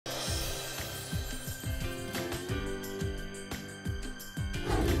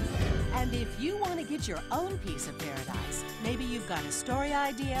And if you want to get your own piece of paradise, maybe you've got a story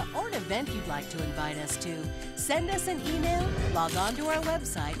idea or an event you'd like to invite us to, send us an email, log on to our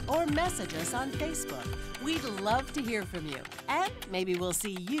website, or message us on Facebook. We'd love to hear from you, and maybe we'll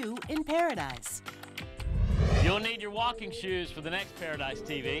see you in paradise. You'll need your walking shoes for the next Paradise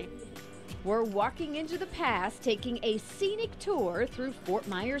TV. We're walking into the past, taking a scenic tour through Fort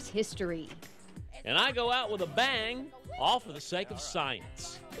Myers history. And I go out with a bang, all for the sake of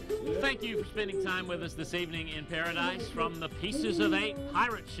science. Thank you for spending time with us this evening in Paradise from the Pieces of 8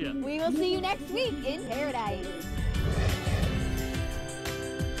 pirate ship. We will see you next week in Paradise.